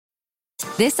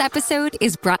This episode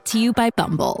is brought to you by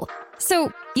Bumble.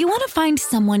 So, you want to find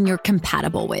someone you're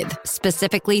compatible with,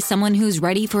 specifically someone who's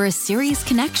ready for a serious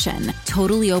connection,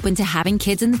 totally open to having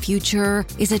kids in the future,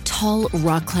 is a tall,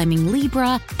 rock-climbing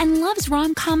Libra, and loves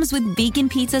rom-coms with vegan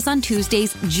pizzas on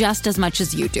Tuesdays just as much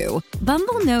as you do.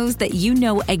 Bumble knows that you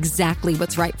know exactly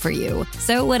what's right for you.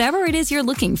 So whatever it is you're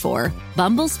looking for,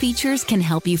 Bumble's features can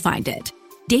help you find it.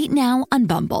 Date now on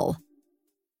Bumble.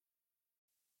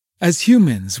 As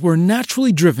humans, we're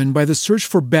naturally driven by the search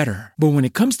for better. But when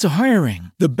it comes to hiring,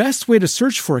 the best way to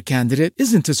search for a candidate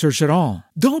isn't to search at all.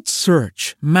 Don't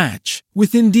search, match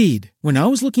with Indeed. When I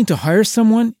was looking to hire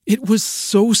someone, it was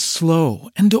so slow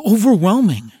and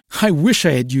overwhelming. I wish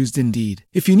I had used Indeed.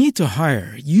 If you need to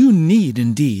hire, you need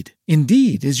Indeed.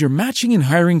 Indeed is your matching and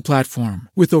hiring platform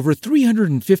with over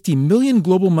 350 million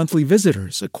global monthly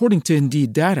visitors, according to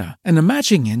Indeed data, and a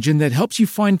matching engine that helps you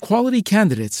find quality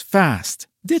candidates fast.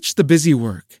 Ditch the busy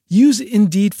work. Use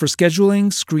Indeed for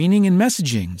scheduling, screening, and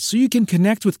messaging so you can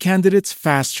connect with candidates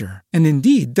faster. And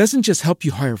Indeed doesn't just help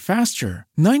you hire faster.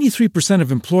 93%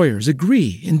 of employers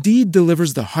agree Indeed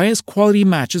delivers the highest quality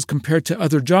matches compared to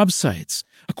other job sites,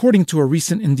 according to a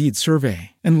recent Indeed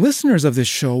survey. And listeners of this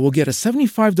show will get a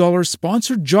 $75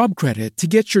 sponsored job credit to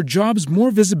get your jobs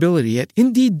more visibility at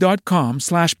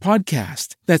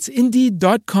Indeed.com/podcast. That's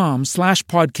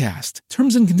Indeed.com/podcast.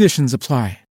 Terms and conditions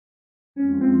apply.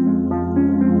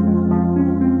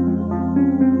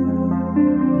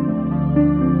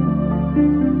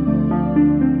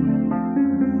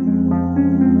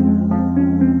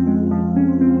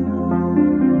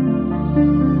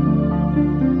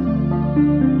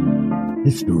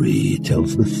 History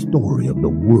tells the story of the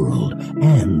world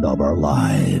and of our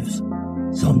lives.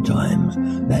 Sometimes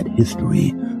that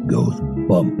history goes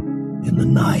bump in the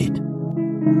night.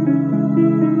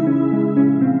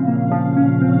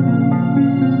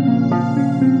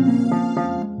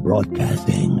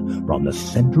 Broadcasting from the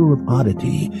center of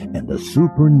oddity and the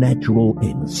supernatural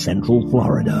in Central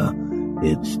Florida,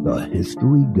 it's the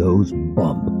History Goes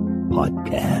Bump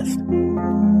podcast.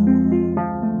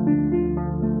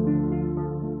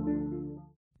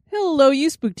 Hello, you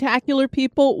spooktacular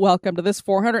people. Welcome to this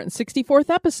 464th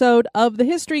episode of the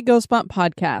History Goes Bump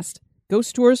podcast,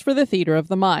 Ghost Tours for the Theater of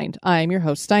the Mind. I'm your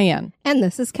host, Diane. And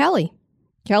this is Kelly.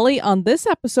 Kelly, on this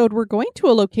episode, we're going to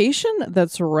a location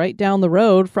that's right down the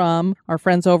road from our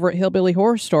friends over at Hillbilly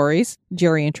Horror Stories,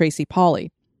 Jerry and Tracy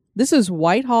Polly. This is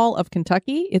Whitehall of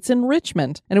Kentucky. It's in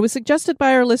Richmond, and it was suggested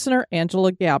by our listener,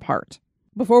 Angela Gabhart.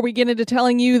 Before we get into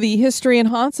telling you the history and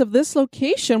haunts of this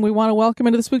location, we want to welcome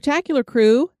into the spooktacular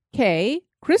crew Kay,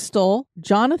 Crystal,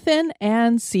 Jonathan,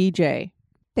 and CJ.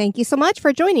 Thank you so much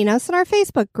for joining us in our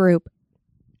Facebook group.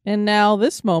 And now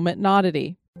this moment in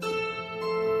oddity.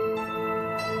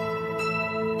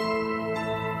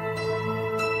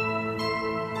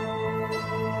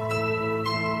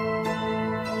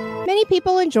 Many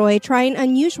people enjoy trying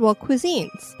unusual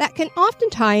cuisines that can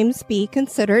oftentimes be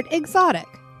considered exotic,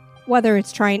 whether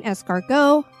it's trying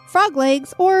escargot, frog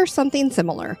legs, or something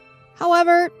similar.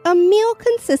 However, a meal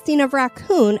consisting of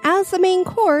raccoon as the main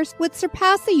course would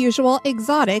surpass the usual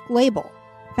exotic label.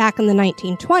 Back in the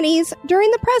 1920s,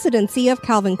 during the presidency of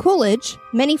Calvin Coolidge,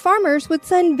 many farmers would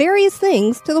send various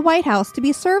things to the White House to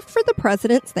be served for the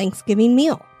president's Thanksgiving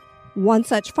meal. One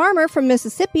such farmer from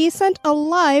Mississippi sent a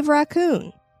live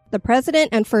raccoon. The president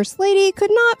and first lady could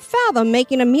not fathom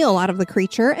making a meal out of the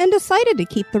creature and decided to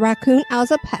keep the raccoon as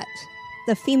a pet.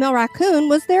 The female raccoon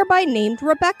was thereby named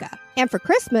Rebecca, and for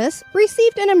Christmas,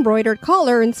 received an embroidered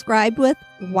collar inscribed with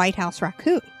White House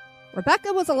Raccoon.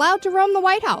 Rebecca was allowed to roam the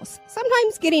White House,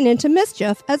 sometimes getting into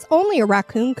mischief as only a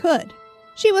raccoon could.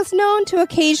 She was known to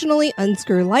occasionally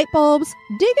unscrew light bulbs,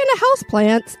 dig into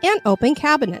houseplants, and open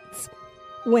cabinets.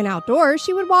 When outdoors,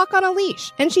 she would walk on a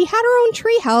leash, and she had her own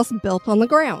treehouse built on the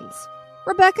grounds.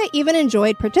 Rebecca even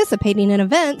enjoyed participating in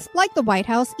events like the White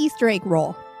House Easter egg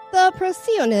roll. The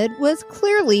Procyon was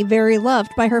clearly very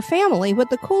loved by her family, with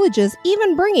the Coolidges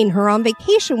even bringing her on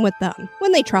vacation with them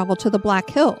when they traveled to the Black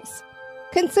Hills.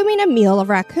 Consuming a meal of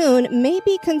raccoon may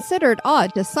be considered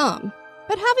odd to some,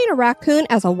 but having a raccoon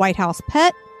as a White House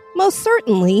pet most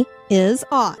certainly is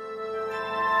odd.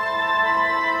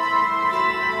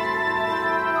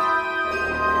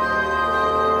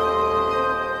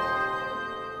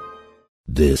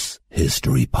 This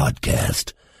history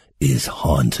podcast is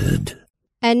haunted.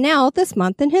 And now, this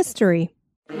month in history.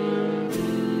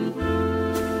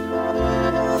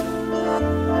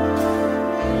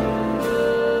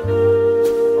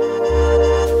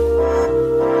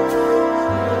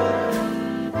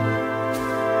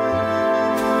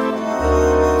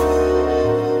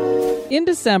 In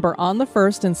December, on the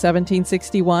 1st in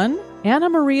 1761, Anna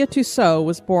Maria Tussaud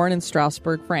was born in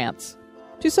Strasbourg, France.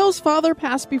 Tussaud's father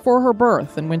passed before her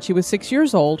birth, and when she was 6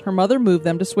 years old, her mother moved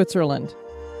them to Switzerland.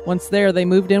 Once there, they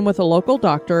moved in with a local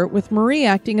doctor, with Marie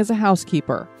acting as a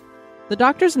housekeeper. The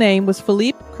doctor's name was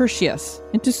Philippe Curtius,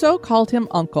 and Tussaud called him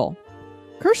Uncle.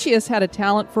 Curtius had a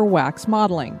talent for wax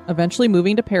modeling, eventually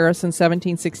moving to Paris in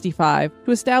 1765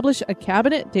 to establish a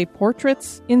Cabinet des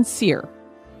Portraits in Cire.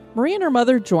 Marie and her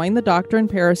mother joined the doctor in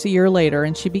Paris a year later,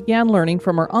 and she began learning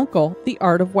from her uncle the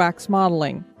art of wax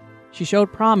modeling. She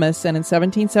showed promise, and in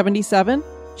 1777,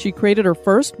 she created her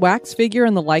first wax figure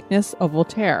in the likeness of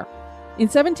Voltaire. In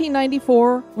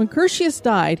 1794, when Curtius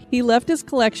died, he left his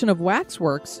collection of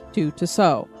waxworks to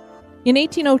Tussaud. In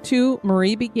 1802,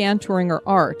 Marie began touring her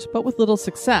art, but with little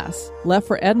success, left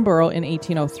for Edinburgh in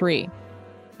 1803.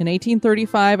 In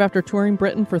 1835, after touring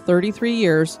Britain for 33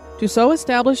 years, Tussaud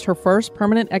established her first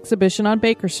permanent exhibition on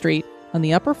Baker Street, on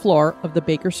the upper floor of the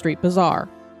Baker Street Bazaar.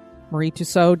 Marie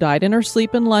Tussaud died in her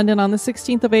sleep in London on the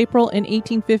 16th of April in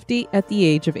 1850 at the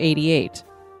age of 88.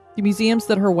 The museums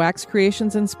that her wax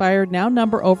creations inspired now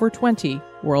number over 20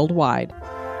 worldwide.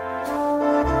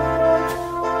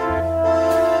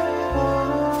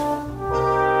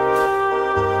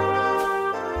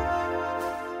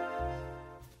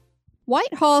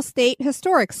 Whitehall State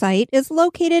Historic Site is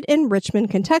located in Richmond,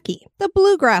 Kentucky, the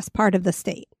bluegrass part of the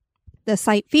state. The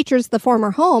site features the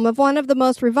former home of one of the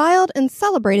most reviled and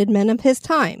celebrated men of his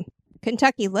time,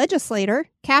 Kentucky legislator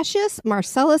Cassius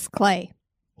Marcellus Clay.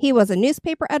 He was a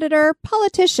newspaper editor,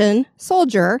 politician,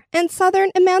 soldier, and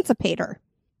Southern emancipator.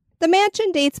 The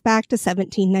mansion dates back to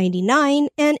 1799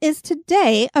 and is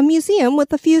today a museum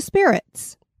with a few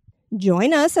spirits.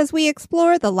 Join us as we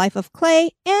explore the life of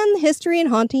Clay and the history and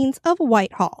hauntings of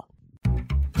Whitehall.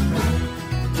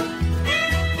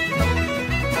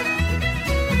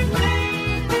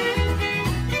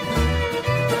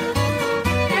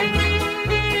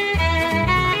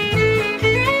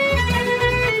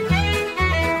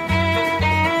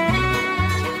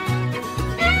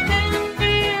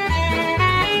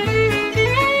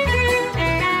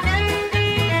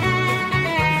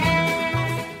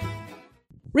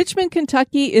 Richmond,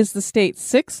 Kentucky is the state's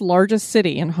sixth largest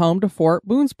city and home to Fort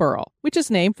Boonesborough, which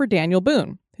is named for Daniel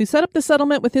Boone, who set up the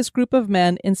settlement with his group of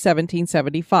men in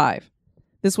 1775.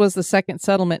 This was the second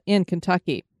settlement in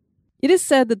Kentucky. It is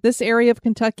said that this area of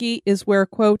Kentucky is where,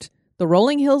 quote, the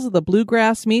rolling hills of the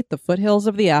bluegrass meet the foothills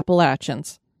of the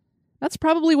Appalachians. That's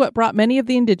probably what brought many of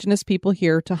the indigenous people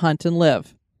here to hunt and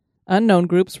live. Unknown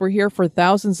groups were here for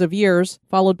thousands of years,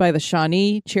 followed by the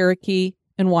Shawnee, Cherokee,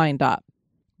 and Wyandot.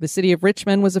 The city of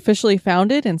Richmond was officially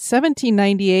founded in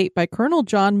 1798 by Colonel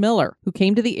John Miller, who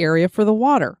came to the area for the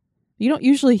water. You don't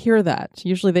usually hear that.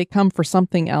 Usually they come for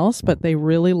something else, but they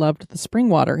really loved the spring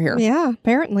water here. Yeah,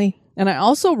 apparently. And I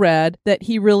also read that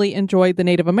he really enjoyed the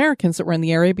Native Americans that were in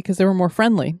the area because they were more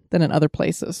friendly than in other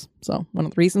places. So one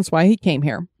of the reasons why he came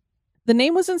here. The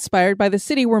name was inspired by the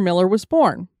city where Miller was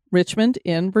born, Richmond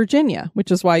in Virginia,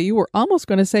 which is why you were almost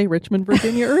going to say Richmond,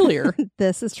 Virginia earlier.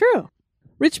 This is true.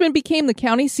 Richmond became the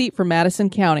county seat for Madison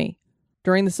County.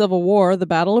 During the Civil War, the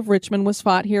Battle of Richmond was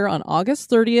fought here on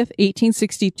August 30th,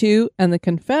 1862, and the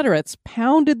Confederates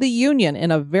pounded the Union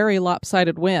in a very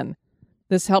lopsided win.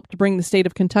 This helped to bring the state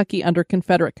of Kentucky under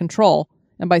Confederate control,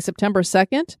 and by September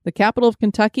 2nd, the capital of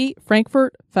Kentucky,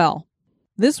 Frankfort, fell.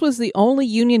 This was the only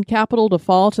Union capital to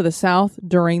fall to the South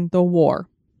during the war.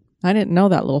 I didn't know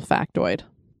that little factoid.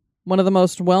 One of the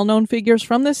most well-known figures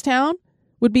from this town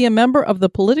would be a member of the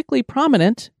politically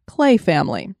prominent Clay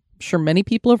family. I'm sure many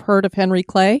people have heard of Henry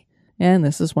Clay, and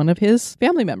this is one of his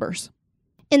family members.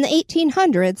 In the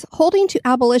 1800s, holding to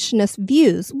abolitionist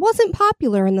views wasn't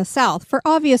popular in the South for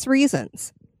obvious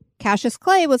reasons. Cassius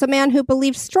Clay was a man who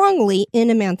believed strongly in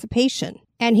emancipation,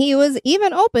 and he was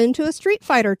even open to a street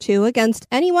fight or two against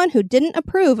anyone who didn't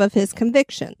approve of his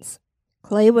convictions.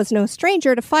 Clay was no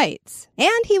stranger to fights,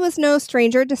 and he was no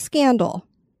stranger to scandal.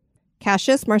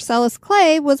 Cassius Marcellus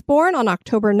Clay was born on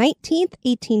October 19,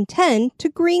 1810, to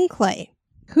Green Clay.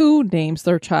 Who names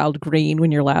their child Green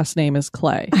when your last name is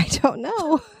Clay? I don't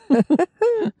know.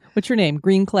 What's your name?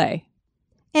 Green Clay.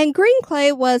 And Green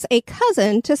Clay was a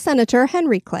cousin to Senator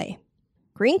Henry Clay.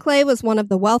 Green Clay was one of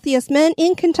the wealthiest men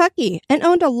in Kentucky and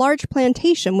owned a large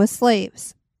plantation with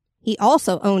slaves. He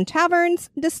also owned taverns,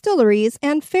 distilleries,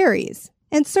 and ferries,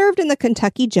 and served in the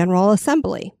Kentucky General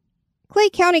Assembly. Clay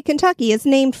County, Kentucky is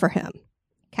named for him.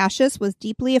 Cassius was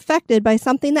deeply affected by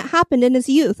something that happened in his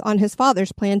youth on his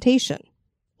father's plantation.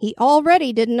 He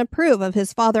already didn't approve of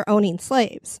his father owning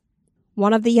slaves.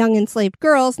 One of the young enslaved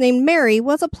girls named Mary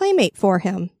was a playmate for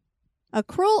him. A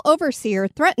cruel overseer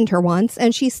threatened her once,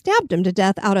 and she stabbed him to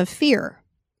death out of fear.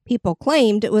 People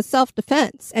claimed it was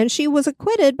self-defense, and she was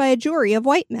acquitted by a jury of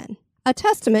white men, a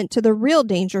testament to the real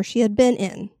danger she had been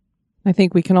in. I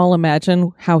think we can all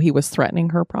imagine how he was threatening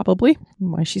her, probably,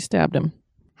 and why she stabbed him.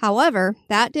 However,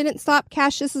 that didn't stop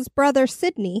Cassius's brother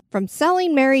Sidney from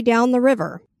selling Mary down the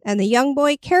river, and the young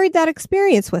boy carried that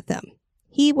experience with him.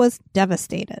 He was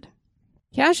devastated.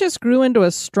 Cassius grew into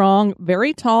a strong,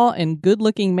 very tall, and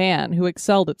good-looking man who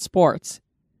excelled at sports.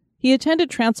 He attended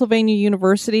Transylvania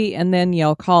University and then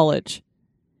Yale College.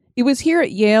 It was here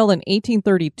at Yale in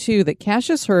 1832 that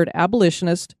Cassius heard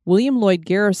abolitionist William Lloyd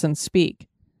Garrison speak.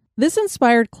 This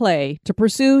inspired Clay to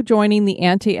pursue joining the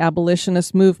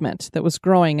anti-abolitionist movement that was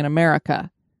growing in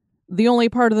America. The only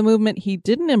part of the movement he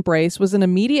didn't embrace was an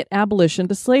immediate abolition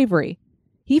to slavery.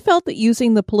 He felt that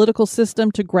using the political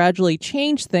system to gradually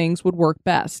change things would work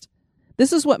best.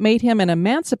 This is what made him an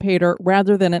emancipator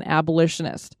rather than an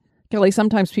abolitionist. Kelly,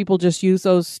 sometimes people just use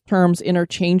those terms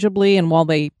interchangeably, and while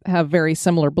they have very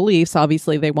similar beliefs,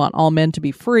 obviously they want all men to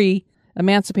be free.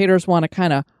 Emancipators want to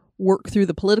kind of work through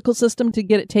the political system to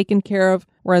get it taken care of,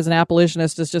 whereas an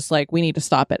abolitionist is just like, we need to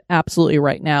stop it absolutely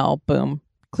right now. Boom.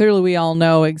 Clearly, we all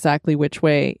know exactly which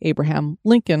way Abraham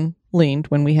Lincoln leaned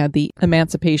when we had the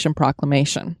Emancipation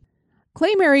Proclamation.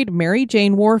 Clay married Mary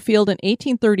Jane Warfield in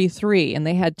 1833, and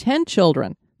they had 10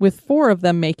 children, with 4 of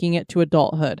them making it to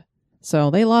adulthood.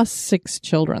 So they lost 6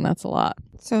 children. That's a lot.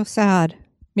 So sad.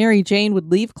 Mary Jane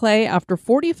would leave Clay after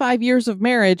 45 years of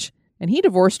marriage, and he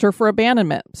divorced her for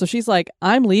abandonment. So she's like,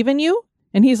 I'm leaving you?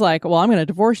 And he's like, well, I'm going to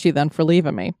divorce you then for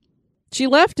leaving me. She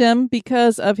left him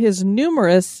because of his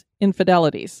numerous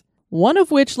infidelities, one of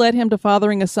which led him to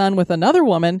fathering a son with another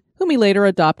woman whom he later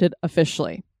adopted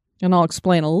officially. And I'll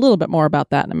explain a little bit more about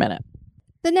that in a minute.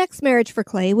 The next marriage for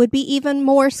Clay would be even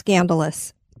more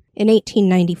scandalous. In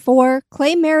 1894,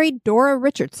 Clay married Dora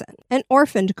Richardson, an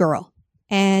orphaned girl.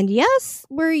 And yes,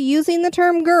 we're using the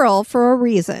term girl for a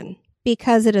reason,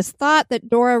 because it is thought that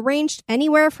Dora ranged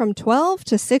anywhere from 12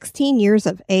 to 16 years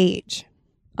of age.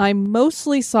 I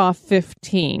mostly saw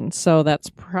 15, so that's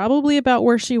probably about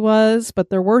where she was, but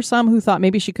there were some who thought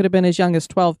maybe she could have been as young as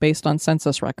 12 based on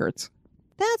census records.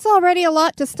 That's already a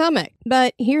lot to stomach,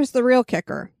 but here's the real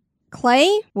kicker.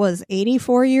 Clay was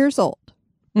 84 years old.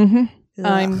 Mm-hmm.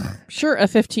 I'm sure a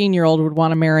 15-year-old would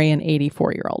want to marry an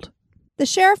 84-year-old. The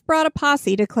sheriff brought a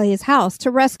posse to Clay's house to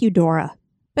rescue Dora,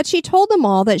 but she told them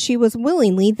all that she was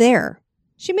willingly there.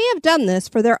 She may have done this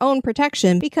for their own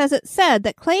protection because it said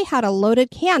that Clay had a loaded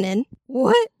cannon.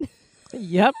 What?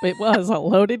 Yep, it was a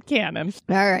loaded cannon.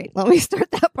 All right, let me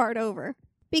start that part over.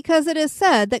 Because it is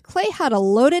said that Clay had a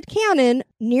loaded cannon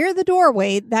near the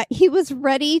doorway that he was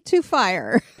ready to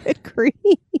fire. Good grief.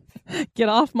 Get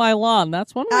off my lawn.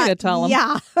 That's one way to tell him.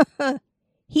 Yeah.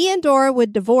 He and Dora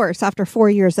would divorce after 4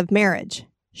 years of marriage.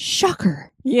 Shocker.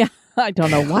 Yeah, I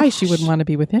don't know why she wouldn't want to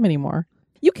be with him anymore.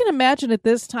 You can imagine at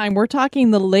this time, we're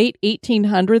talking the late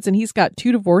 1800s, and he's got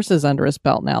 2 divorces under his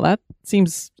belt now. That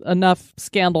seems enough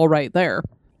scandal right there.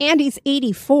 And he's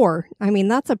 84. I mean,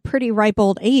 that's a pretty ripe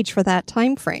old age for that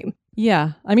time frame.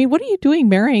 Yeah. I mean, what are you doing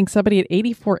marrying somebody at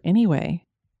 84 anyway?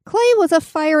 Clay was a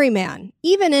fiery man,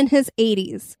 even in his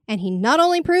 80s. And he not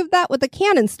only proved that with the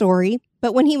cannon story,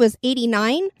 but when he was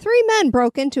 89, 3 men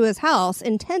broke into his house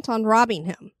intent on robbing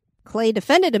him. Clay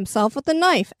defended himself with a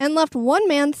knife and left 1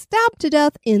 man stabbed to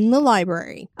death in the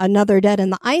library, another dead in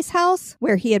the ice house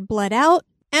where he had bled out,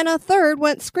 and a third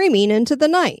went screaming into the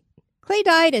night. Clay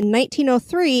died in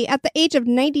 1903 at the age of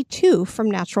 92 from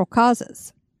natural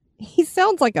causes. He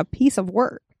sounds like a piece of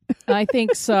work. I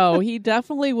think so. He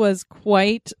definitely was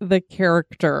quite the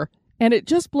character. And it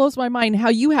just blows my mind how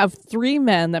you have 3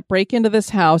 men that break into this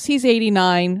house. He's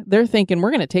 89. They're thinking, we're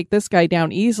going to take this guy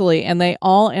down easily. And they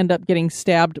all end up getting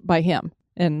stabbed by him.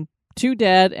 And 2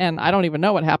 dead. And I don't even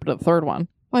know what happened to the 3rd one.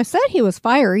 Well, I said he was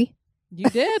fiery. You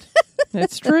did.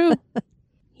 It's true.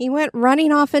 He went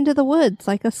running off into the woods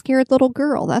like a scared little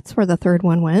girl. That's where the 3rd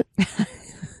one went.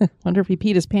 Wonder if he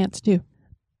peed his pants too.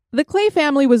 The Clay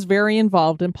family was very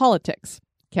involved in politics.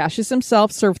 Cassius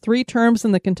himself served 3 terms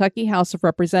in the Kentucky House of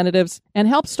Representatives and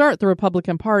helped start the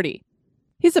Republican Party.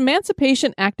 His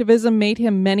emancipation activism made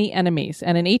him many enemies,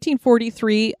 and in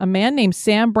 1843, a man named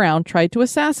Sam Brown tried to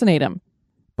assassinate him.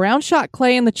 Brown shot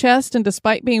Clay in the chest, and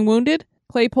despite being wounded,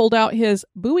 Clay pulled out his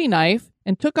Bowie knife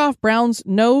and took off Brown's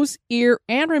nose, ear,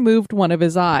 and removed one of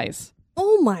his eyes.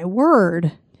 Oh, my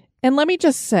word. And let me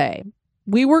just say,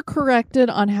 we were corrected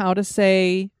on how to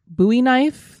say Bowie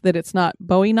knife, that it's not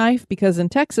Bowie knife, because in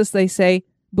Texas they say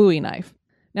Bowie knife.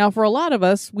 Now, for a lot of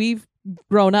us, we've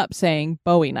grown up saying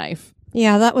Bowie knife.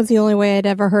 Yeah, that was the only way I'd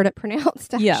ever heard it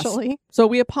pronounced, actually. Yes. So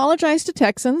we apologize to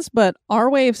Texans, but our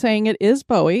way of saying it is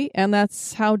Bowie, and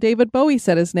that's how David Bowie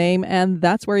said his name, and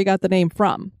that's where he got the name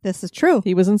from. This is true.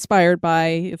 He was inspired by,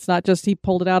 it's not just he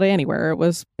pulled it out of anywhere, it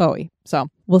was Bowie. So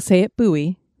we'll say it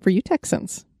Bowie for you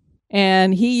Texans.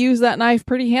 And he used that knife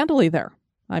pretty handily there.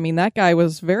 I mean, that guy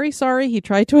was very sorry. He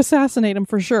tried to assassinate him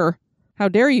for sure. How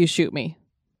dare you shoot me?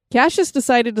 Cassius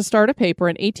decided to start a paper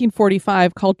in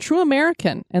 1845 called True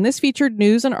American, and this featured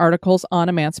news and articles on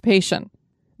emancipation.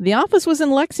 The office was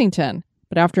in Lexington,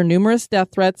 but after numerous death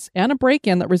threats and a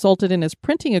break-in that resulted in his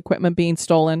printing equipment being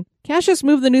stolen, Cassius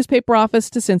moved the newspaper office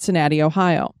to Cincinnati,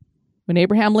 Ohio. When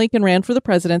Abraham Lincoln ran for the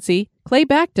presidency, Clay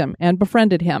backed him and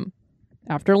befriended him.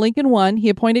 After Lincoln won, he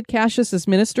appointed Cassius as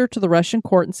minister to the Russian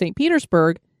court in St.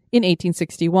 Petersburg in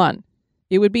 1861.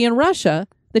 It would be in Russia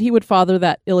that he would father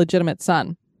that illegitimate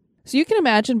son. So you can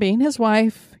imagine being his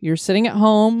wife, you're sitting at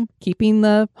home, keeping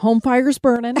the home fires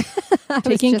burning,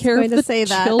 taking care of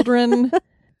the children.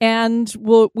 And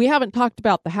we haven't talked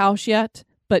about the house yet,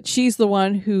 but she's the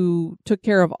one who took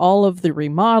care of all of the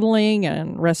remodeling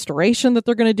and restoration that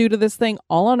they're going to do to this thing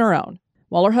all on her own,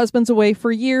 while her husband's away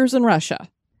for years in Russia.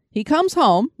 He comes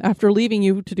home after leaving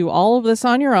you to do all of this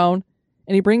on your own,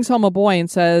 and he brings home a boy and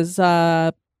says,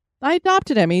 I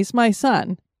adopted him. He's my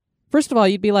son. First of all,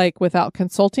 you'd be like, without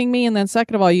consulting me, and then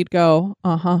second of all, you'd go,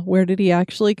 where did he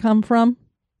actually come from?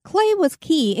 Clay was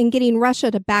key in getting Russia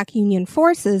to back Union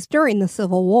forces during the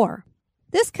Civil War.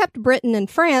 This kept Britain and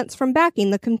France from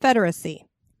backing the Confederacy.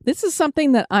 This is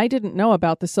something that I didn't know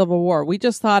about the Civil War. We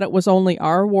just thought it was only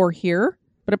our war here,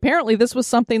 but apparently this was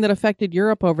something that affected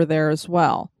Europe over there as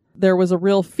well. There was a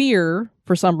real fear,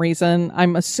 for some reason,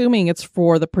 I'm assuming it's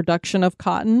for the production of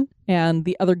cotton and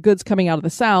the other goods coming out of the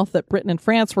South, that Britain and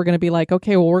France were going to be like,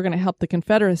 okay, well, we're going to help the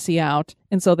Confederacy out.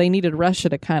 And so they needed Russia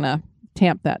to kind of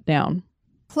tamp that down.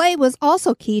 Clay was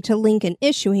also key to Lincoln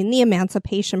issuing the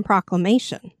Emancipation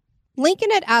Proclamation.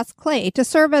 Lincoln had asked Clay to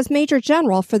serve as Major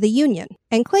General for the Union,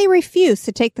 and Clay refused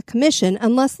to take the commission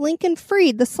unless Lincoln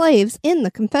freed the slaves in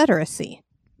the Confederacy.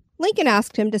 Lincoln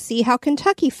asked him to see how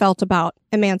Kentucky felt about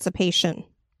emancipation.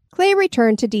 Clay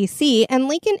returned to D.C., and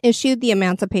Lincoln issued the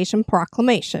Emancipation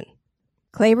Proclamation.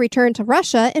 Clay returned to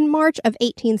Russia in March of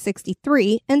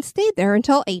 1863 and stayed there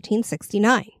until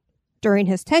 1869. During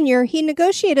his tenure, he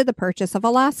negotiated the purchase of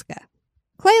Alaska.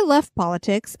 Clay left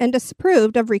politics and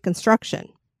disapproved of Reconstruction.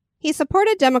 He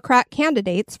supported Democrat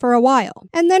candidates for a while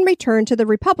and then returned to the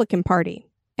Republican Party,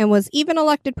 and was even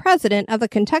elected president of the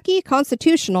Kentucky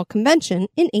Constitutional Convention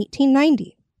in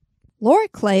 1890. Laura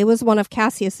Clay was one of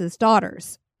Cassius's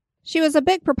daughters. She was a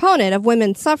big proponent of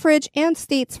women's suffrage and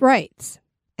states' rights.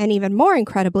 And even more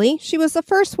incredibly, she was the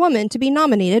first woman to be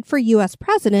nominated for U.S.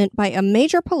 president by a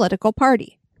major political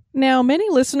party. Now, many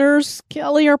listeners,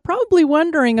 Kelly, are probably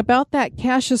wondering about that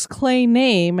Cassius Clay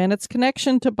name and its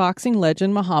connection to boxing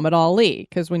legend Muhammad Ali,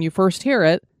 because when you first hear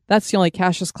it, that's the only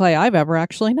Cassius Clay I've ever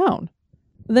actually known.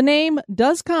 The name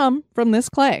does come from this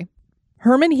Clay.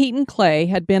 Herman Heaton Clay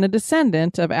had been a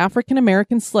descendant of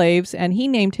African-American slaves, and he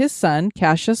named his son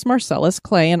Cassius Marcellus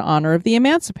Clay in honor of the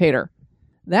Emancipator.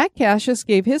 That Cassius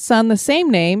gave his son the same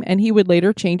name, and he would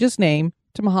later change his name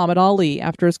to Muhammad Ali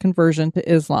after his conversion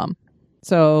to Islam.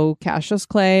 So Cassius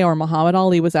Clay, or Muhammad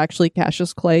Ali, was actually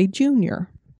Cassius Clay Jr.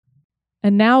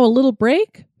 And now a little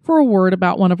break for a word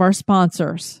about one of our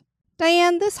sponsors.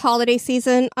 Diane, this holiday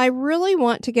season, I really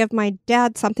want to give my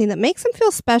dad something that makes him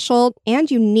feel special and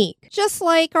unique, just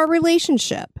like our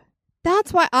relationship.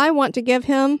 That's why I want to give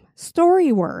him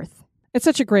Storyworth. It's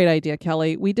such a great idea,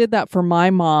 Kelly. We did that for my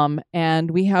mom,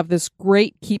 and we have this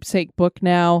great keepsake book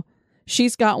now.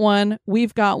 She's got one.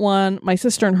 We've got one. My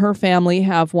sister and her family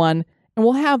have one. And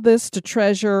we'll have this to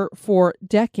treasure for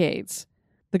decades.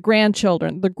 The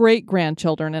grandchildren, the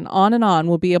great-grandchildren, and on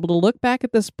will be able to look back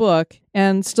at this book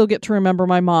and still get to remember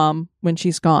my mom when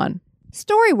she's gone.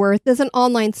 Storyworth is an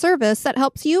online service that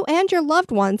helps you and your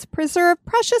loved ones preserve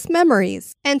precious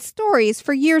memories and stories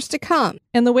for years to come.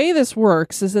 And the way this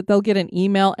works is that they'll get an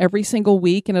email every single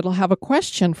week, and it'll have a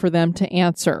question for them to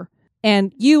answer.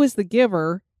 And you, as the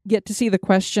giver, get to see the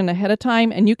question ahead of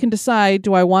time, and you can decide,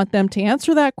 do I want them to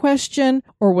answer that question,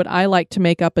 or would I like to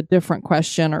make up a different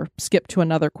question or skip to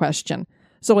another question?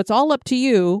 So it's all up to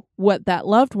you what that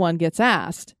loved one gets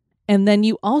asked. And then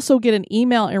you also get an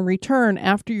email in return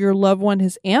after your loved one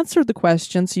has answered the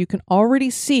question, so you can already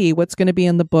see what's going to be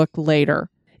in the book later.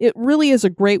 It really is a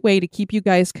great way to keep you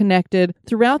guys connected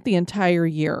throughout the entire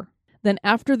year. Then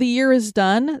after the year is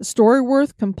done,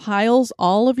 Storyworth compiles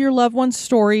all of your loved one's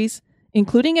stories,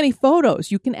 including any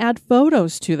photos. You can add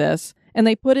photos to this, and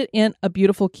they put it in a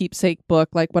beautiful keepsake book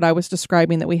like what I was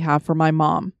describing that we have for my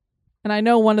mom. And I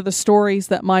know one of the stories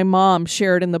that my mom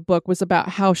shared in the book was about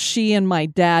how she and my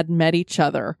dad met each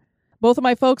other. Both of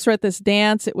my folks were at this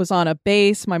dance. It was on a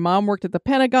base. My mom worked at the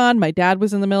Pentagon. My dad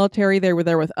was in the military. They were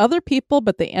there with other people,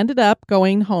 but they ended up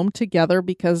going home together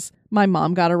because my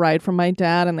mom got a ride from my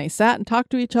dad, and they sat and talked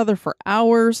to each other for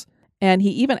hours. And he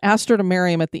even asked her to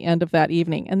marry him at the end of that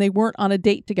evening, and they weren't on a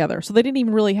date together. So they didn't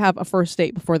even really have a first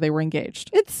date before they were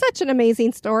engaged. It's such an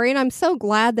amazing story, and I'm so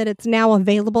glad that it's now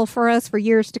available for us for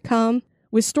years to come.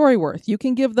 With Storyworth, you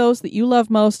can give those that you love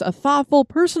most a thoughtful,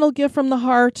 personal gift from the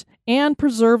heart and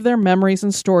preserve their memories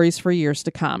and stories for years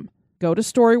to come. Go to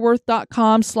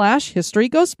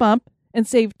storyworth.com/historygoesbump and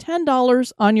save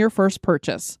 $10 on your first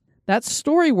purchase. That's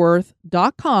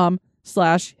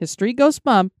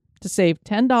storyworth.com/historygoesbump to save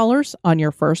 $10 on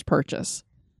your first purchase.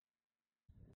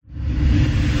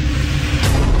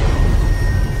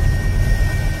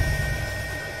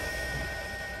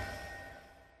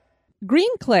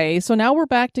 Green Clay, so now we're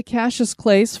back to Cassius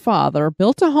Clay's father,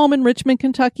 built a home in Richmond,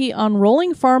 Kentucky on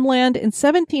rolling farmland in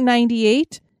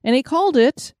 1798, and he called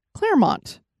it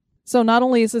Claremont. So not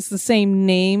only is this the same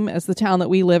name as the town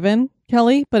that we live in,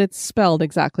 Kelly, but it's spelled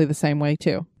exactly the same way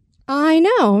too. I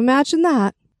know, imagine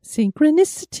that.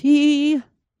 Synchronicity.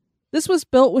 This was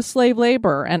built with slave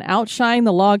labor and outshined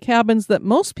the log cabins that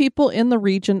most people in the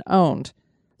region owned.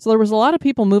 So there was a lot of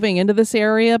people moving into this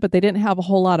area, but they didn't have a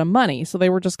whole lot of money. So they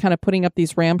were just kind of putting up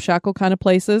these ramshackle kind of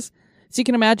places. So you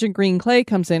can imagine Green Clay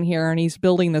comes in here and he's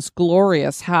building this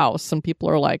glorious house. And people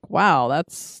are like, wow,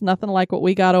 that's nothing like what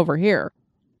we got over here.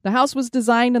 The house was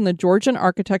designed in the Georgian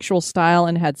architectural style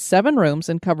and had 7 rooms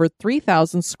and covered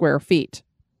 3,000 square feet.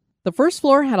 The first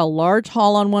floor had a large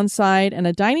hall on one side and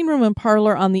a dining room and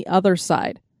parlor on the other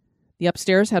side. The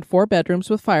upstairs had 4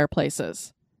 bedrooms with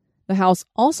fireplaces. The house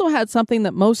also had something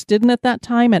that most didn't at that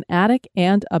time, an attic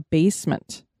and a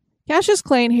basement. Cassius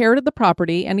Clay inherited the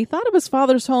property, and he thought of his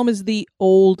father's home as the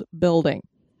old building.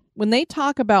 When they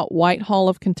talk about Whitehall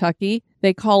of Kentucky,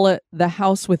 they call it the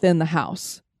house within the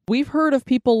house. We've heard of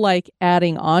people like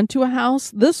adding on to a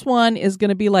house. This one is going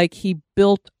to be like he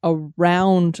built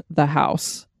around the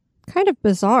house. Kind of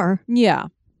bizarre. Yeah.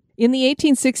 In the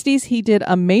 1860s, he did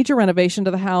a major renovation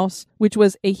to the house, which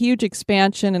was a huge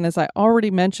expansion. And as I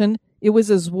already mentioned, it was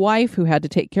his wife who had to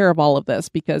take care of all of this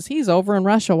because he's over in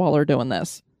Russia while they're doing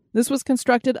this. This was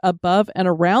constructed above and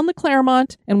around the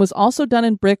Claremont and was also done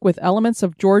in brick with elements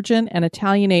of Georgian and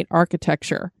Italianate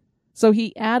architecture. So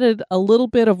he added a little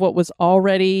bit of what was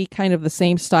already kind of the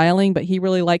same styling, but he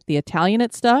really liked the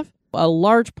Italianate stuff. A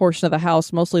large portion of the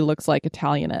house mostly looks like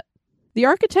Italianate. The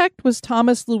architect was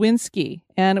Thomas Lewinsky,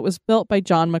 and it was built by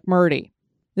John McMurdy.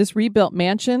 This rebuilt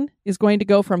mansion is going to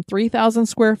go from 3,000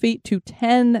 square feet to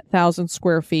 10,000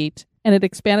 square feet, and it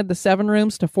expanded the 7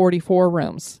 rooms to 44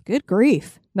 rooms. Good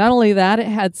grief. Not only that, it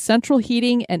had central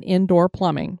heating and indoor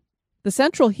plumbing. The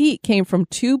central heat came from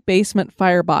 2 basement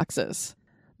fireboxes.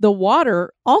 The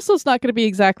water also is not going to be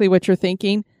exactly what you're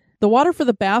thinking. The water for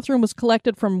the bathroom was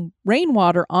collected from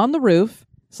rainwater on the roof,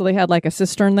 so they had like a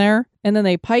cistern there, and then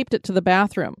they piped it to the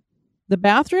bathroom. The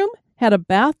bathroom had a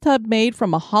bathtub made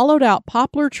from a hollowed-out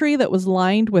poplar tree that was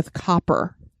lined with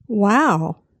copper.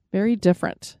 Wow. Very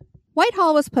different.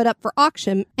 Whitehall was put up for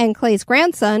auction, and Clay's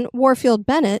grandson, Warfield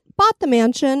Bennett, bought the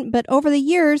mansion, but over the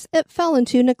years, it fell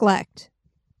into neglect.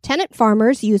 Tenant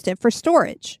farmers used it for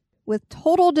storage, with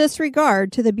total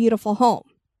disregard to the beautiful home.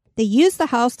 They used the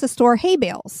house to store hay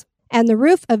bales, and the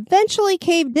roof eventually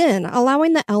caved in,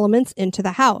 allowing the elements into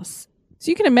the house. So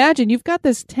you can imagine you've got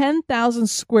this 10,000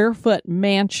 square foot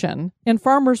mansion, and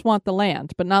farmers want the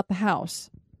land, but not the house.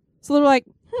 So they're like,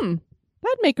 that'd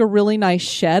make a really nice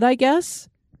shed, I guess.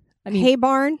 I mean, Hay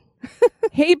barn.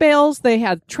 hay bales. They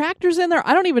had tractors in there.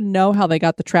 I don't even know how they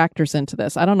got the tractors into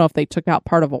this. I don't know if they took out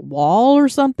part of a wall or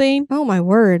something. Oh, my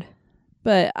word.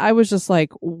 But I was just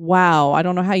like, wow, I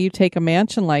don't know how you take a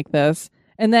mansion like this.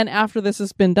 And then after this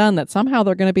has been done, that somehow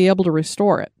they're going to be able to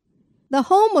restore it. The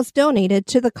home was donated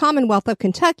to the Commonwealth of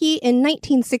Kentucky in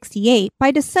 1968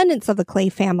 by descendants of the Clay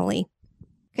family.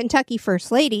 Kentucky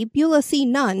First Lady Beulah C.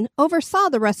 Nunn oversaw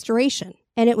the restoration,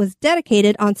 and it was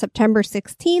dedicated on September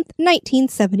 16,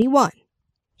 1971,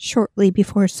 shortly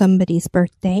before somebody's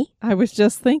birthday. I was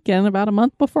just thinking about a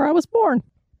month before I was born.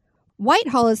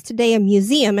 Whitehall is today a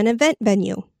museum and event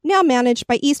venue, now managed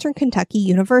by Eastern Kentucky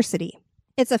University.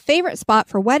 It's a favorite spot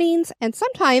for weddings, and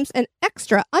sometimes an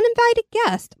extra uninvited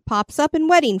guest pops up in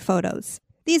wedding photos.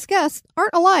 These guests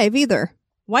aren't alive either.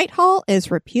 Whitehall is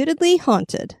reputedly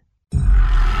haunted.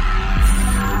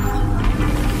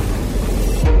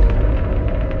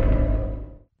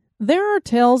 There are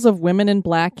tales of women in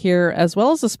black here, as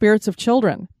well as the spirits of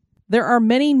children. There are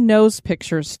many nose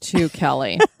pictures too,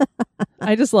 Kelly.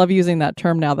 I just love using that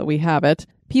term now that we have it.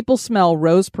 People smell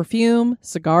rose perfume,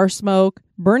 cigar smoke,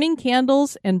 burning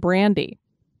candles, and brandy.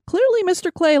 Clearly,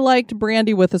 Mr. Clay liked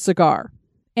brandy with a cigar.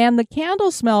 And the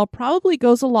candle smell probably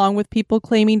goes along with people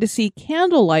claiming to see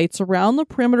candle lights around the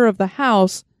perimeter of the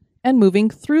house and moving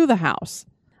through the house.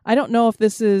 I don't know if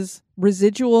this is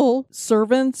residual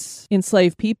servants,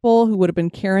 enslaved people who would have been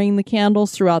carrying the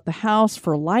candles throughout the house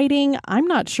for lighting. I'm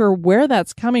not sure where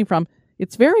that's coming from.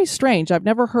 It's very strange. I've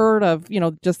never heard of,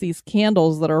 just these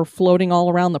candles that are floating all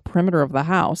around the perimeter of the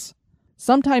house.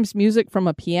 Sometimes music from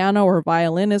a piano or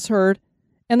violin is heard,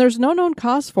 and there's no known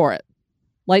cause for it.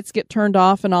 Lights get turned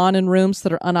off and on in rooms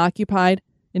that are unoccupied,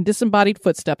 and disembodied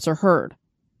footsteps are heard.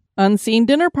 Unseen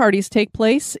dinner parties take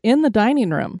place in the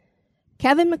dining room.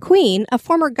 Kevin McQueen, a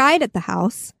former guide at the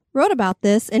house, wrote about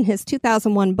this in his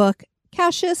 2001 book,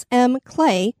 Cassius M.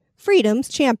 Clay, Freedom's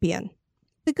Champion.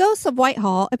 The ghosts of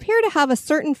Whitehall appear to have a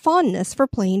certain fondness for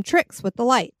playing tricks with the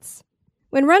lights.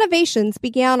 When renovations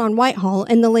began on Whitehall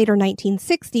in the later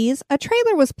 1960s, a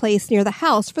trailer was placed near the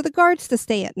house for the guards to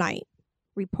stay at night.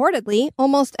 Reportedly,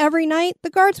 almost every night, the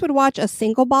guards would watch a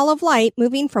single ball of light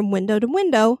moving from window to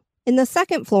window in the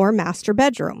second-floor master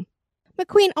bedroom.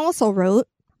 McQueen also wrote,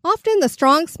 "Often the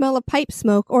strong smell of pipe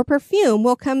smoke or perfume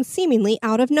will come seemingly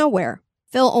out of nowhere,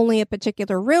 fill only a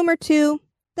particular room or two,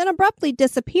 then abruptly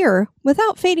disappear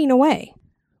without fading away."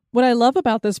 What I love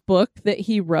about this book that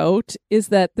he wrote is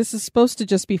that this is supposed to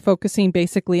just be focusing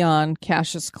basically on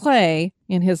Cassius Clay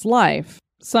in his life.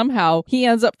 Somehow he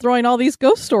ends up throwing all these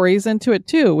ghost stories into it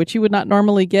too, which you would not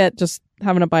normally get just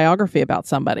having a biography about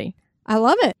somebody. I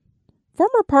love it.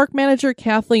 Former park manager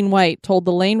Kathleen White told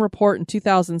the Lane Report in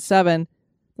 2007,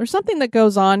 "There's something that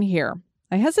goes on here.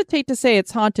 I hesitate to say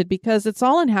it's haunted because it's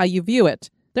all in how you view it.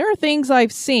 There are things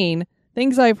I've seen,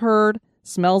 things I've heard,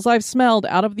 smells I've smelled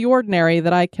out of the ordinary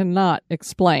that I cannot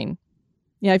explain."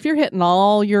 Yeah, if you're hitting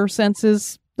all your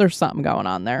senses, there's something going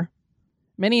on there.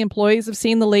 Many employees have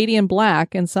seen the lady in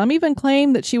black, and some even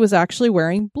claim that she was actually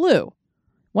wearing blue.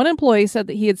 One employee said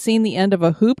that he had seen the end of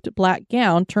a hooped black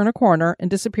gown turn a corner and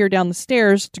disappear down the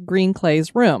stairs to Green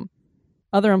Clay's room.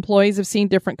 Other employees have seen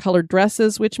different colored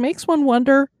dresses, which makes one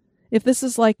wonder if this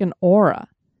is like an aura.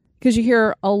 Because you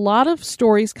hear a lot of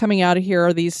stories coming out of here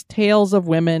are these tales of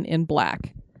women in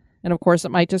black. And of course,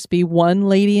 it might just be one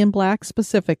lady in black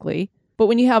specifically. But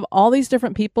when you have all these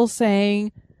different people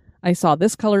saying, I saw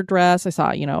this colored dress, I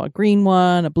saw, a green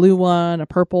one, a blue one, a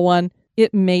purple one,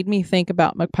 it made me think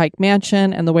about McPike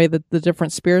Mansion and the way that the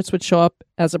different spirits would show up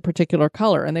as a particular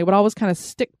color. And they would always kind of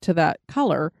stick to that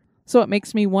color. So it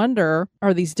makes me wonder,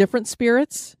 are these different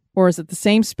spirits? Or is it the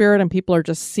same spirit and people are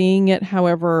just seeing it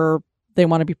however they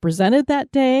want to be presented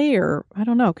that day? Or I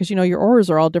don't know, because your auras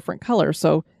are all different colors.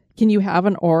 So can you have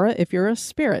an aura if you're a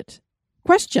spirit?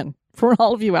 Question for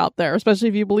all of you out there, especially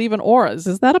if you believe in auras.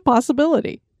 Is that a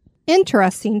possibility?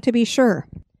 Interesting, to be sure.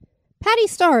 Patty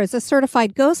Starr is a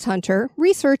certified ghost hunter,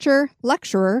 researcher,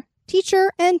 lecturer,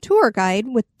 teacher, and tour guide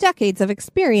with decades of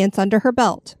experience under her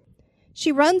belt.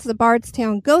 She runs the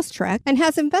Bardstown Ghost Trek and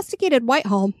has investigated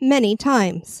Whitehall many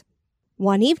times.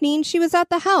 One evening, she was at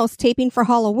the house taping for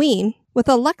Halloween with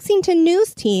a Lexington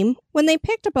news team when they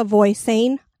picked up a voice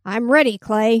saying, "I'm ready,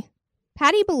 Clay."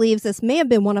 Patty believes this may have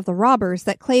been one of the robbers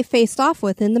that Clay faced off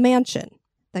with in the mansion.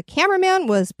 The cameraman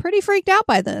was pretty freaked out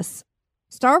by this.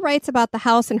 Starr writes about the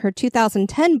house in her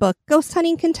 2010 book, Ghost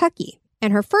Hunting Kentucky,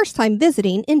 and her first time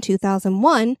visiting in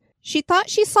 2001, she thought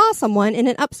she saw someone in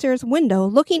an upstairs window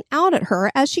looking out at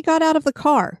her as she got out of the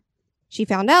car. She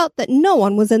found out that no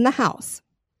one was in the house.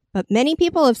 But many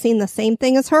people have seen the same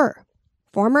thing as her.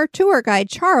 Former tour guide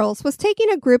Charles was taking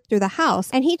a group through the house,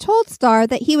 and he told Starr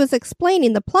that he was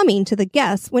explaining the plumbing to the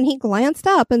guests when he glanced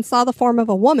up and saw the form of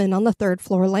a woman on the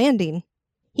third-floor landing.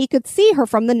 He could see her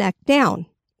from the neck down.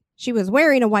 She was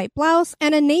wearing a white blouse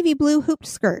and a navy blue hooped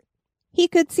skirt. He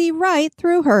could see right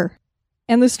through her.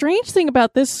 And the strange thing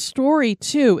about this story,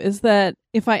 too, is that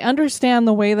if I understand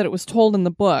the way that it was told in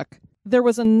the book, there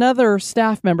was another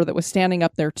staff member that was standing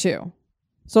up there, too.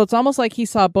 So it's almost like he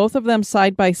saw both of them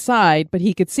side by side, but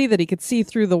he could see that he could see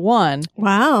through the one.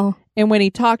 Wow. And when he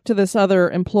talked to this other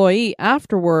employee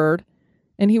afterward,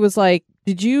 and he was like,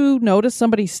 "Did you notice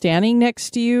somebody standing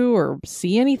next to you or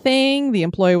see anything?" The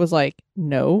employee was like,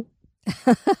 "No."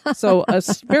 So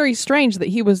it's very strange that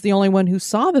he was the only one who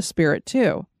saw the spirit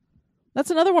too.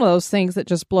 That's another one of those things that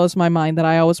just blows my mind that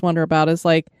I always wonder about is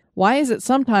like, why is it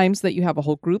sometimes that you have a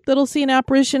whole group that'll see an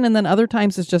apparition and then other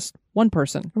times it's just one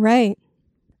person? Right.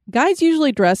 Guys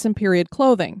usually dress in period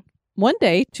clothing. One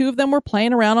day, two of them were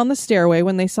playing around on the stairway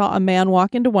when they saw a man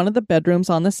walk into one of the bedrooms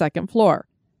on the second floor.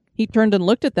 He turned and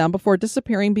looked at them before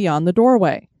disappearing beyond the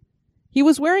doorway. He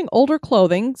was wearing older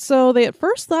clothing, so they at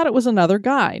first thought it was another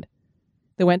guide.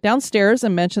 They went downstairs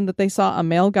and mentioned that they saw a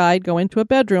male guide go into a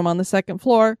bedroom on the second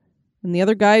floor, and the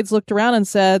other guides looked around and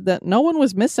said that no one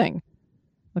was missing.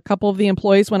 A couple of the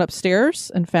employees went upstairs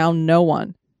and found no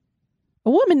one. A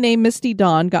woman named Misty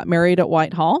Dawn got married at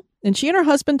Whitehall, and she and her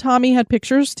husband Tommy had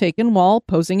pictures taken while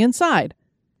posing inside.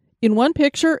 In one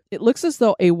picture, it looks as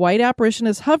though a white apparition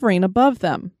is hovering above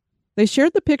them. They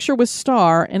shared the picture with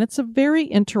Star, and it's a very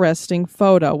interesting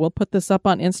photo. We'll put this up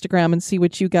on Instagram and see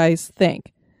what you guys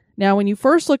think. Now, when you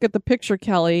first look at the picture,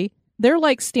 Kelly, they're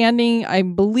like standing, I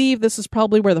believe this is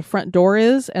probably where the front door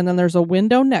is, and then there's a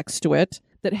window next to it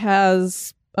that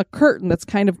has a curtain that's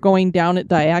kind of going down it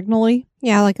diagonally.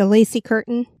 Yeah, like a lacy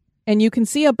curtain. And you can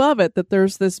see above it that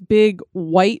there's this big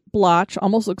white blotch,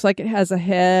 almost looks like it has a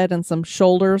head and some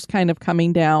shoulders kind of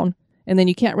coming down. And then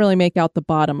you can't really make out the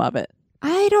bottom of it.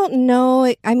 I don't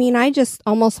know. I mean, I just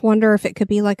almost wonder if it could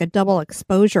be like a double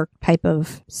exposure type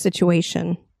of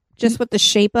situation. Just with the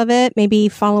shape of it, maybe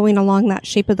following along that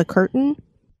shape of the curtain.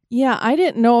 Yeah, I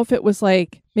didn't know if it was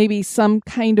like maybe some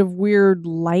kind of weird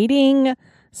lighting,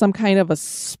 some kind of a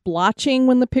splotching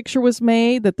when the picture was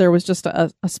made, that there was just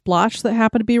a splotch that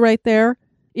happened to be right there.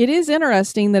 It is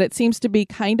interesting that it seems to be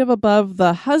kind of above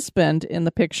the husband in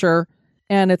the picture,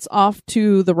 and it's off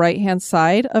to the right-hand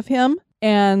side of him,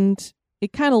 and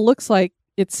it kind of looks like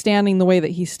it's standing the way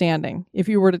that he's standing. If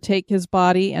you were to take his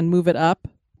body and move it up,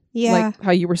 yeah, like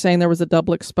how you were saying there was a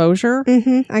double exposure.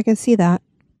 I can see that.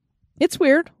 It's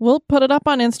weird. We'll put it up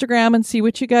on Instagram and see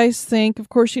what you guys think. Of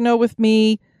course, you know, with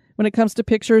me, when it comes to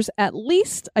pictures, at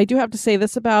least I do have to say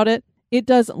this about it. It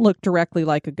doesn't look directly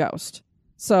like a ghost.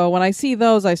 So when I see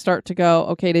those, I start to go,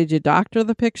 okay, did you doctor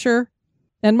the picture?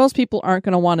 And most people aren't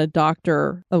going to want to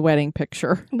doctor a wedding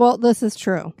picture. Well, this is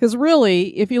true. Because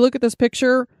really, if you look at this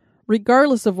picture,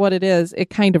 regardless of what it is, it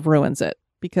kind of ruins it.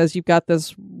 Because you've got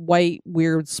this white,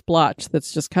 weird splotch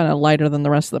that's just kind of lighter than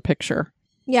the rest of the picture.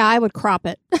 Yeah, I would crop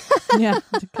it. Yeah,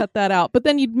 to cut that out. But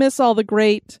then you'd miss all the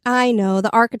great... I know,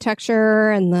 the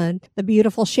architecture and the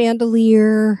beautiful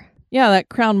chandelier. Yeah, that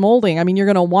crown molding. I mean, you're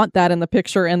going to want that in the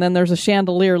picture, and then there's a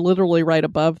chandelier literally right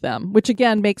above them, which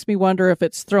again makes me wonder if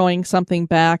it's throwing something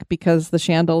back because the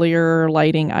chandelier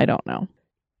lighting, I don't know.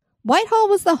 Whitehall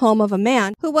was the home of a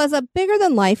man who was a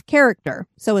bigger-than-life character,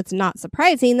 so it's not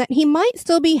surprising that he might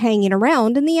still be hanging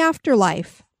around in the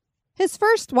afterlife. His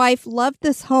first wife loved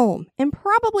this home and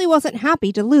probably wasn't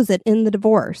happy to lose it in the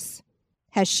divorce.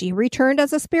 Has she returned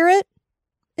as a spirit?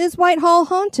 Is Whitehall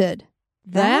haunted?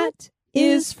 That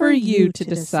is for you to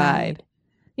decide.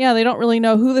 Yeah, they don't really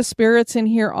know who the spirits in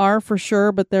here are for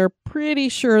sure, but they're pretty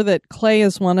sure that Clay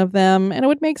is one of them, and it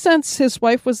would make sense. His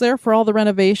wife was there for all the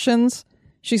renovations.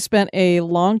 She spent a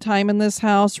long time in this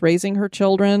house raising her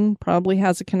children, probably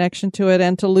has a connection to it,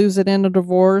 and to lose it in a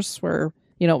divorce where,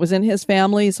 you know, it was in his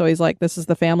family, so he's like, this is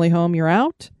the family home, you're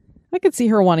out. I could see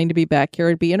her wanting to be back here.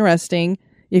 It'd be interesting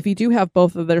if you do have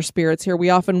both of their spirits here. We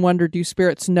often wonder, do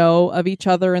spirits know of each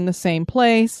other in the same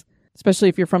place, especially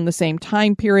if you're from the same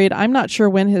time period? I'm not sure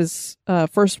when his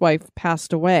first wife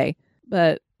passed away,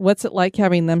 but what's it like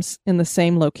having them in the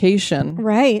same location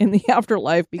in the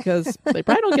afterlife? Because they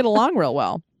probably don't get along real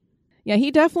well. Yeah,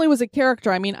 he definitely was a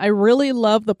character. I mean, I really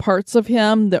love the parts of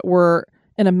him that were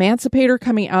an emancipator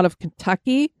coming out of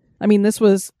Kentucky. I mean, this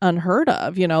was unheard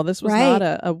of. You know, this was not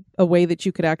a way that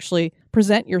you could actually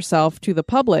present yourself to the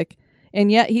public.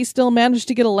 And yet he still managed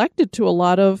to get elected to a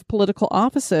lot of political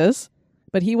offices.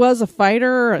 But he was a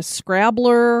fighter, a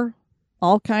scrabbler,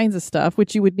 all kinds of stuff,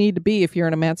 which you would need to be if you're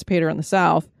an emancipator in the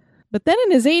South. But then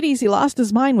in his 80s, he lost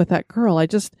his mind with that girl.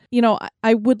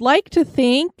 I would like to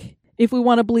think, if we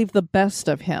want to believe the best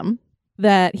of him,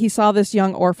 that he saw this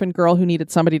young orphan girl who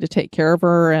needed somebody to take care of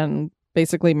her and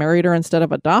basically married her instead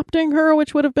of adopting her,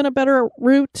 which would have been a better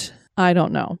route. I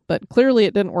don't know. But clearly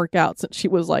it didn't work out since she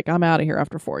was like, I'm out of here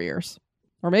after 4 years.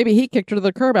 Or maybe he kicked her to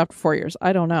the curb after 4 years.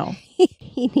 I don't know.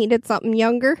 He needed something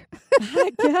younger.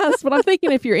 I guess. But I'm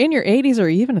thinking if you're in your 80s, are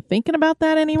you even thinking about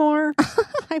that anymore?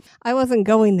 I wasn't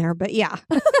going there, but yeah.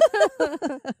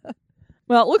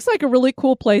 Well, it looks like a really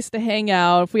cool place to hang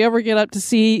out. If we ever get up to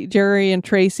see Jerry and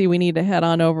Tracy, we need to head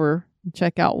on over and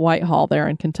check out Whitehall there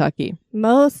in Kentucky.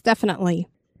 Most definitely.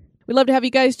 We'd love to have you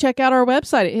guys check out our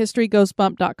website at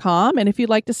historygoesbump.com. And if you'd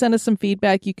like to send us some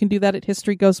feedback, you can do that at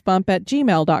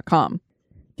historygoesbump@gmail.com.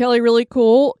 Kelly, really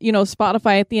cool. You know,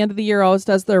 Spotify at the end of the year always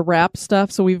does their Wrapped stuff.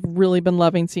 So we've really been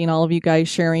loving seeing all of you guys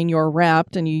sharing your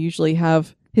Wrapped. And you usually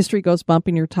have History Goes Bump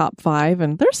in your top 5.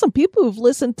 And there's some people who've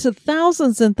listened to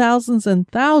thousands and thousands and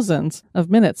thousands of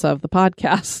minutes of the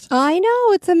podcast. I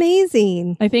know. It's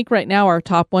amazing. I think right now our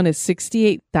top one is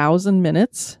 68,000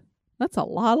 minutes. That's a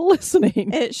lot of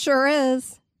listening. It sure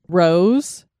is.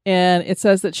 Rose, and it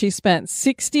says that she spent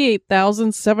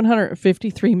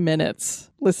 68,753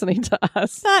 minutes listening to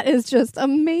us. That is just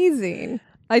amazing.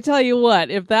 I tell you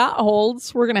what, if that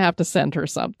holds, we're going to have to send her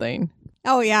something.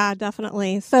 Oh, yeah,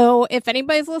 definitely. So if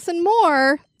anybody's listened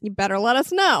more, you better let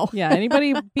us know. Yeah,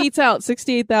 anybody beats out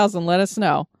 68,000, let us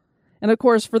know. And of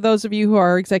course, for those of you who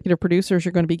are executive producers,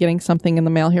 you're going to be getting something in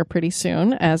the mail here pretty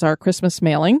soon as our Christmas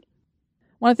mailing.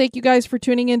 I want to thank you guys for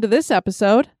tuning into this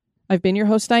episode. I've been your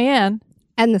host, Diane.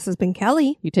 And this has been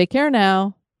Kelly. You take care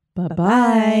now. Bye-bye.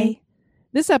 Bye.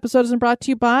 This episode is brought to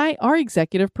you by our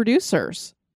executive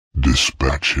producers.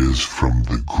 Dispatches from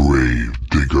the Grave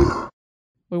Digger.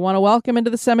 We want to welcome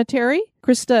into the cemetery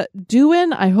Krista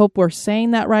Dooin. I hope we're saying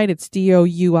that right. It's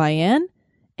Douin.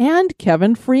 And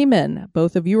Kevin Freeman.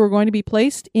 Both of you are going to be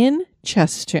placed in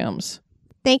chest tombs.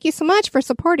 Thank you so much for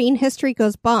supporting History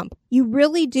Goes Bump. You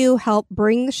really do help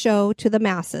bring the show to the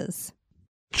masses.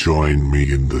 Join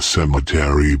me in the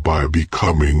cemetery by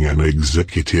becoming an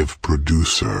executive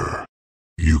producer.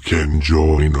 You can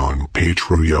join on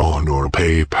Patreon or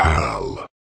PayPal.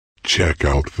 Check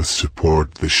out the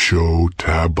Support the Show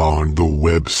tab on the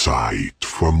website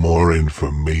for more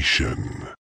information.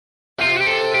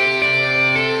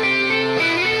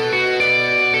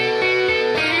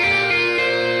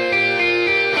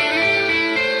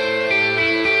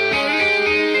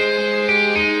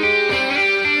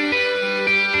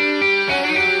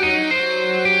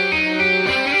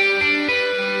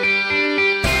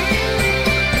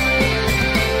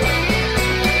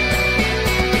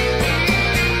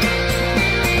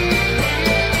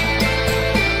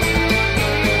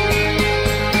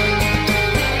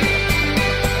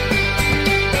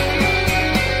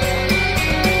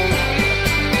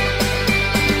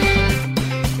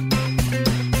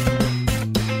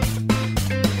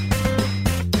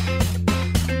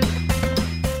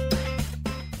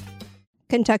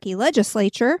 Kentucky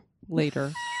legislature.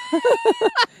 Later.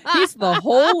 He's the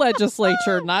whole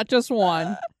legislature, not just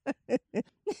one.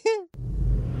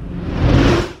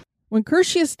 When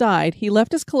Curtius died, he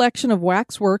left his collection of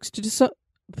waxworks to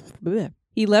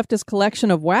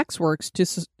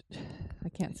I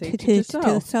can't say Two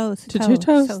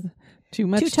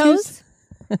toes.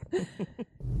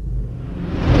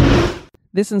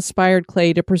 This inspired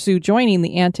Clay to pursue joining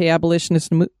the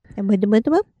anti-abolitionist movement.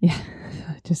 Yeah,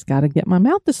 I just got to get my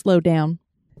mouth to slow down.